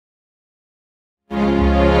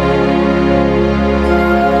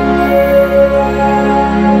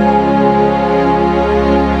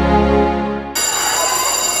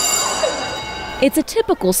It's a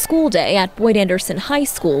typical school day at Boyd Anderson High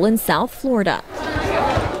School in South Florida.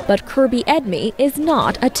 But Kirby Edme is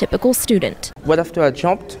not a typical student. Right after I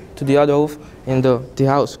jumped to the other roof and the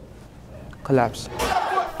house collapsed.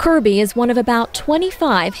 Kirby is one of about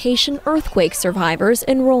 25 Haitian earthquake survivors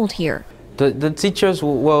enrolled here. The teachers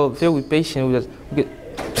were very patient with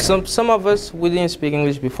us. Some of us, we didn't speak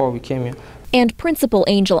English before we came here. And Principal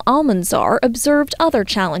Angel Almanzar observed other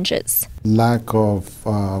challenges. Lack of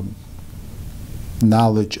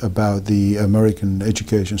knowledge about the American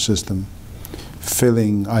education system,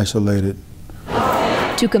 feeling isolated.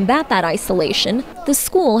 To combat that isolation, the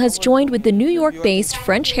school has joined with the New York-based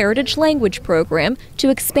French Heritage Language Program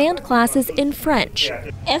to expand classes in French,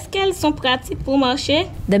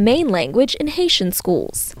 the main language in Haitian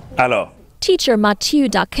schools. Alors. Teacher Mathieu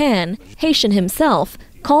Dacan, Haitian himself,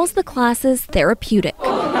 calls the classes therapeutic.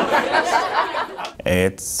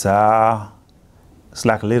 It's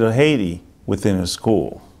like little Haiti within a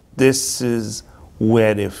school. This is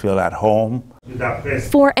where they feel at home.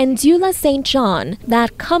 For Ndula St. John,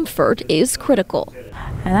 that comfort is critical.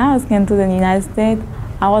 And I was going to the United States.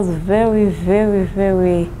 I was very, very,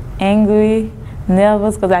 very angry,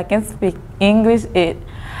 nervous because I can't speak English.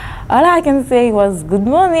 All I can say was good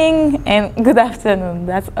morning and good afternoon.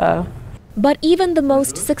 That's all. But even the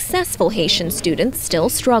most successful Haitian students still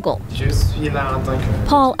struggle.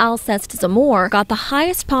 Paul Alceste Zamor got the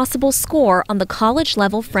highest possible score on the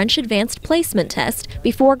college-level French Advanced Placement Test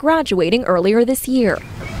before graduating earlier this year.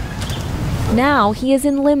 Now he is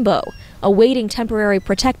in limbo, awaiting temporary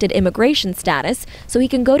protected immigration status so he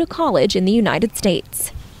can go to college in the United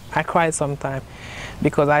States. I cry sometimes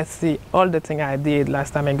because I see all the things I did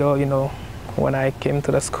last time ago, when I came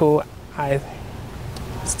to the school. I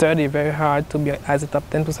studied very hard to be as a top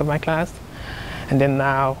 10% of my class, and then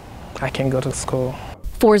now I can go to school.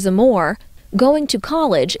 For Zamor, going to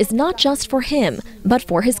college is not just for him, but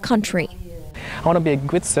for his country. I want to be a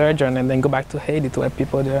good surgeon and then go back to Haiti to help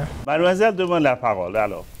people there. Mademoiselle demande la parole,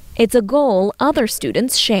 alors. It's a goal other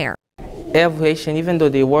students share. Every Haitian, even though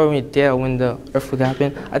they weren't there when the earthquake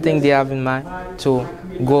happened, I think they have in mind to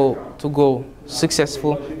go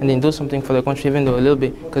successful and then do something for the country, even though a little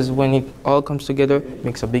bit, because when it all comes together, it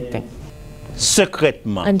makes a big thing.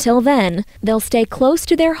 Secrètement. Until then, they'll stay close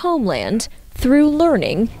to their homeland through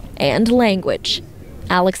learning and language.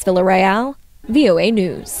 Alex Villarreal, VOA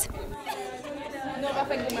News.